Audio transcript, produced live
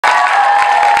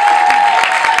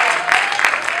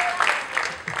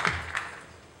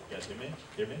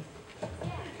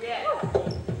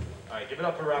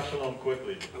for Rak Shalom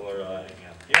quickly before hanging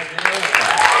out. You guys can hear us?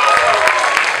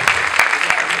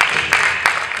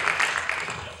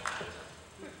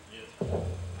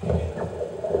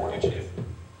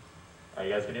 Are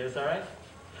you guys can hear this all right?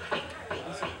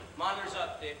 Monitor's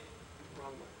up, Dave.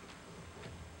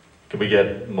 Can we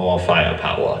get more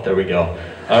firepower? There we go.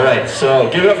 All right, so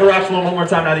give it up for Rak Shalom one more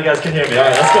time now that you guys can hear me. All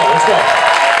right, let's go, let's go.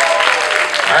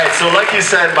 All right, so like you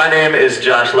said, my name is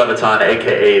Josh Leviton,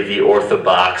 AKA the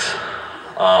Orthobox.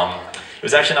 It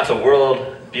was actually not the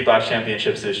World Beatbox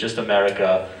Championships, it was just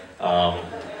America,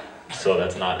 so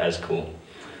that's not as cool.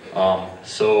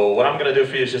 So what I'm gonna do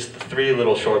for you is just 3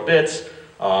 little short bits.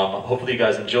 Hopefully you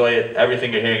guys enjoy it.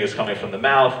 Everything you're hearing is coming from the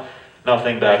mouth,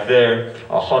 nothing back there.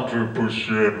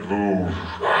 100% move.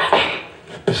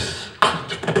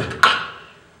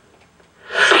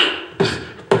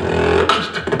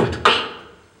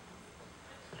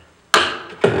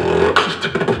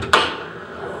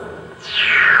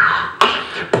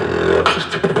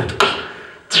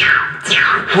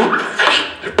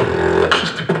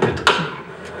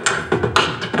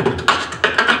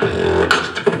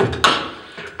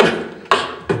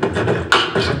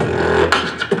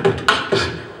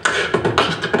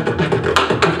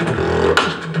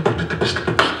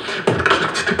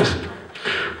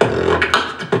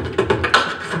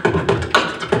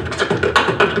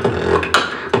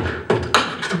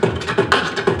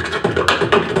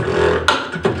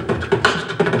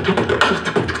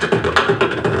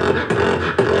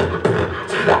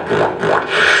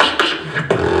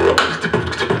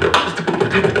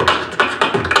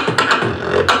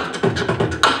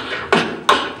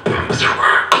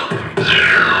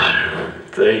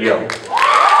 There you go.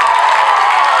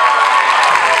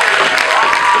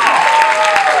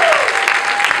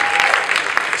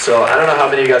 So I don't know how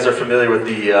many of you guys are familiar with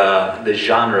the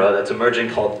genre that's emerging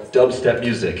called dubstep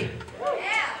music.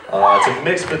 It's a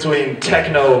mix between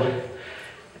techno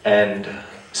and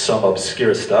some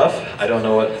obscure stuff. I don't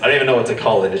even know what to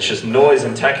call it. It's just noise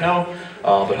and techno,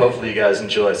 but hopefully you guys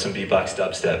enjoy some beatbox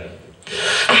dubstep.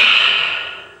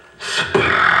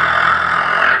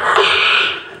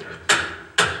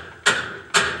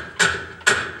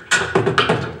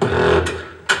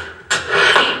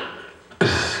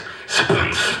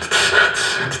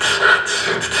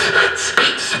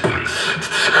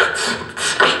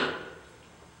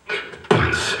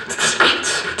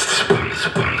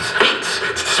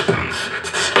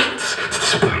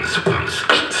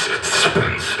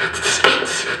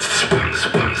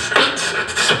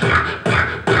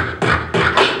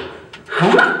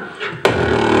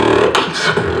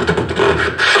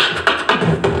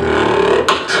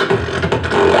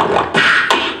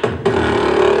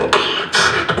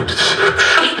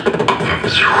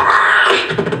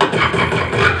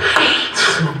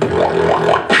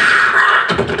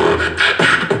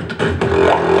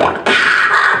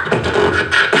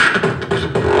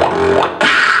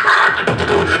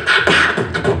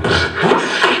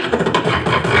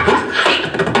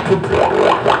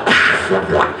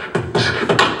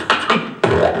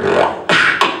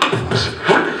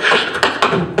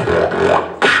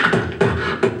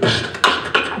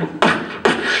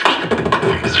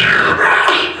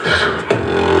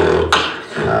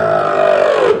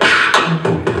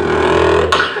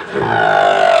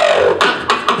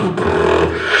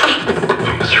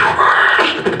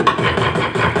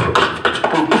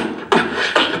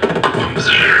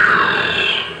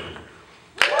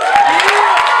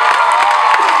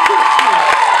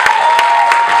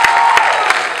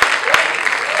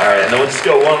 And then we'll just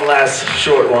go one last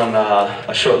short one,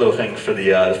 a short little thing for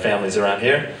the families around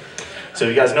here. So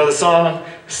if you guys know the song,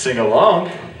 sing along.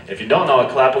 If you don't know it,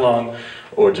 clap along,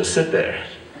 or just sit there.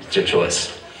 It's your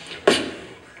choice.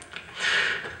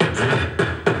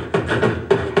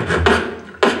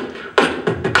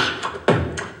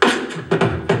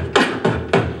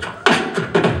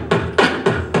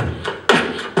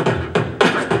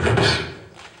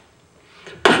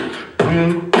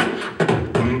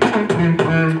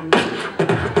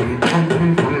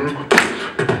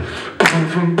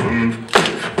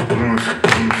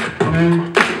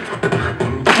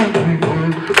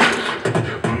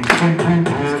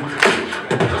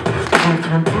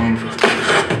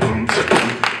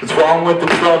 With the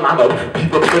blood mama,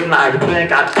 people couldn't I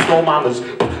think I stole mamas.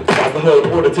 Fatherhood,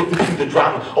 order take the to the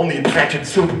drama. Only attraction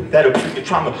to that'll bring the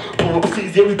trauma.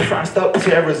 Overseas, yeah, we trying to stop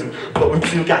terrorism, but we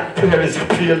still got Paris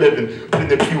and fear living. In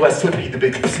the US hippie, the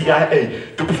big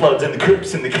CIA, the Bloods and the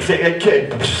Crips and the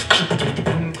KKK.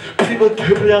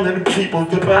 people yelling, people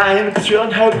divine,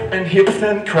 children help and hips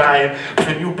and crying.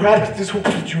 When you practice, what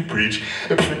did you preach?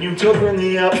 When you turn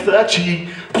the up the cheek,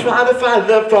 try to find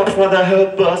the thoughts for the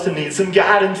help us and need some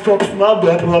guidance from my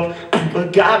web up. People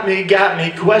got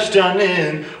me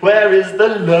questioning, where is the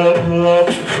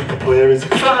love? Where is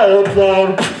the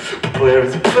love? Where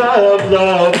is the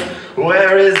love?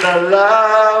 Where is the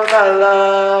love, the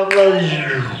love, the